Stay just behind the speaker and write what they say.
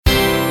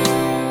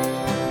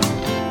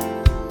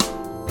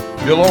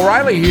Bill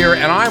O'Reilly here,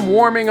 and I'm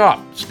warming up.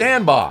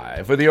 Stand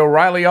by for the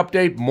O'Reilly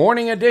Update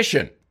Morning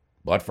Edition.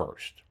 But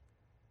first.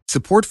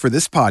 Support for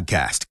this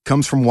podcast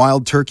comes from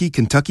Wild Turkey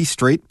Kentucky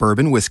Straight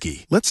Bourbon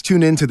Whiskey. Let's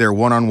tune in to their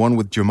one-on-one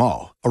with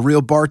Jamal, a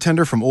real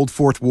bartender from Old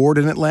Fourth Ward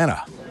in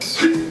Atlanta.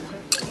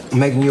 I'm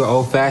making you an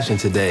old-fashioned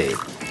today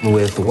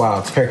with the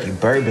Wild Turkey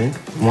Bourbon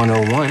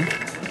 101.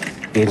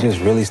 It just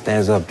really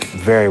stands up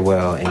very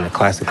well in a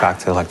classic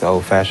cocktail like the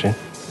old-fashioned.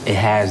 It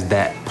has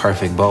that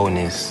perfect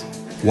boldness.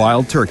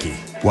 Wild Turkey.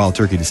 Wild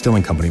Turkey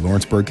Distilling Company,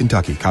 Lawrenceburg,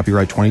 Kentucky.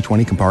 Copyright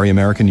 2020, Campari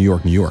American, New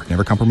York, New York.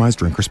 Never compromise,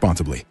 drink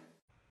responsibly.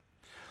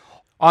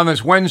 On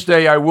this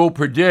Wednesday, I will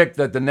predict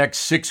that the next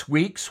 6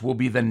 weeks will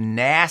be the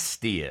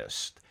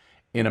nastiest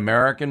in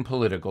American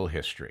political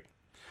history.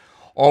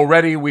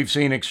 Already, we've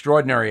seen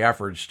extraordinary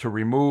efforts to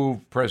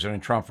remove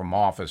President Trump from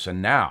office,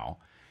 and now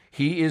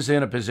he is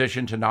in a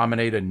position to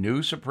nominate a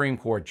new Supreme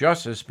Court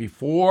justice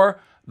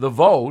before the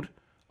vote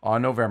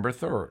on November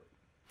 3rd.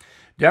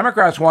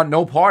 Democrats want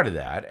no part of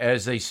that,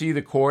 as they see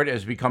the court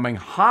as becoming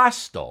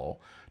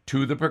hostile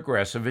to the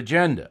progressive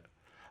agenda.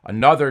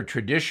 Another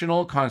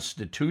traditional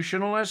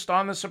constitutionalist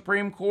on the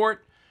Supreme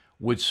Court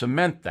would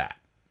cement that.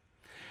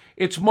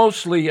 It's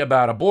mostly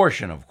about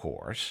abortion, of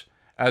course,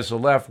 as the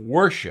left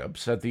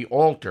worships at the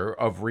altar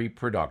of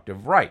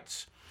reproductive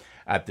rights.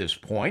 At this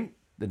point,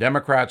 the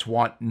Democrats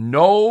want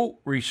no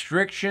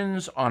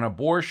restrictions on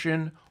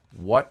abortion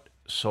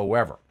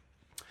whatsoever.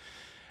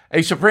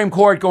 A Supreme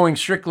Court going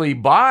strictly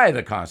by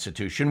the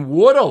Constitution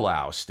would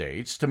allow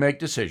states to make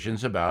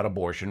decisions about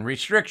abortion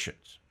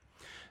restrictions.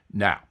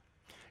 Now,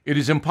 it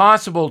is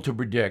impossible to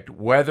predict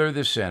whether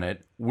the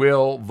Senate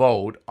will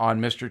vote on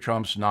Mr.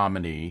 Trump's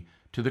nominee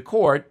to the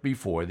court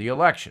before the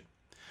election.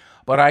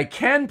 But I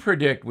can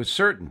predict with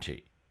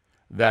certainty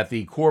that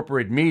the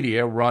corporate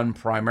media, run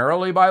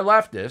primarily by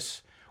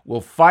leftists,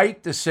 will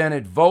fight the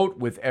Senate vote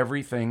with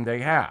everything they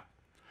have.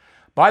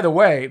 By the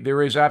way,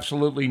 there is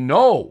absolutely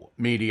no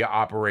media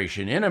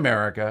operation in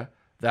America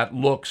that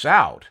looks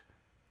out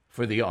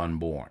for the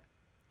unborn.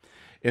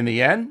 In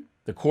the end,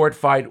 the court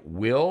fight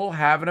will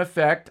have an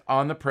effect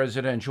on the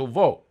presidential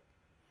vote.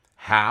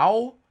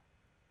 How?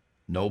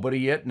 Nobody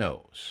yet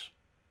knows.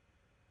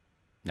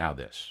 Now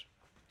this.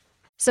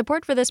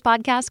 Support for this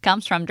podcast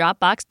comes from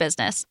Dropbox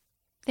Business.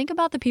 Think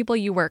about the people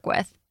you work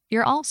with.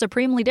 You're all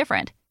supremely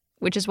different,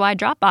 which is why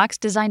Dropbox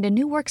designed a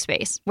new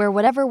workspace where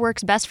whatever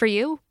works best for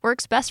you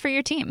works best for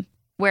your team,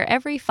 where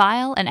every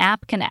file and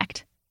app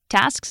connect.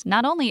 Tasks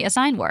not only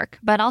assign work,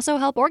 but also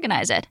help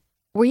organize it,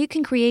 where you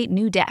can create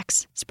new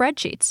decks,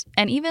 spreadsheets,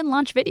 and even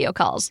launch video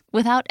calls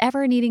without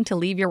ever needing to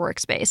leave your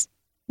workspace.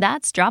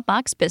 That's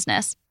Dropbox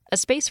Business, a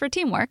space for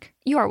teamwork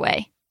your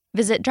way.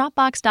 Visit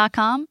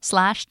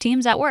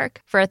dropbox.com/teamsatwork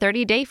for a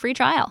 30-day free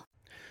trial.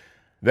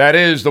 That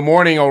is the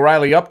Morning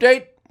O'Reilly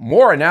Update.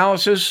 More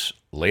analysis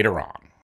later on.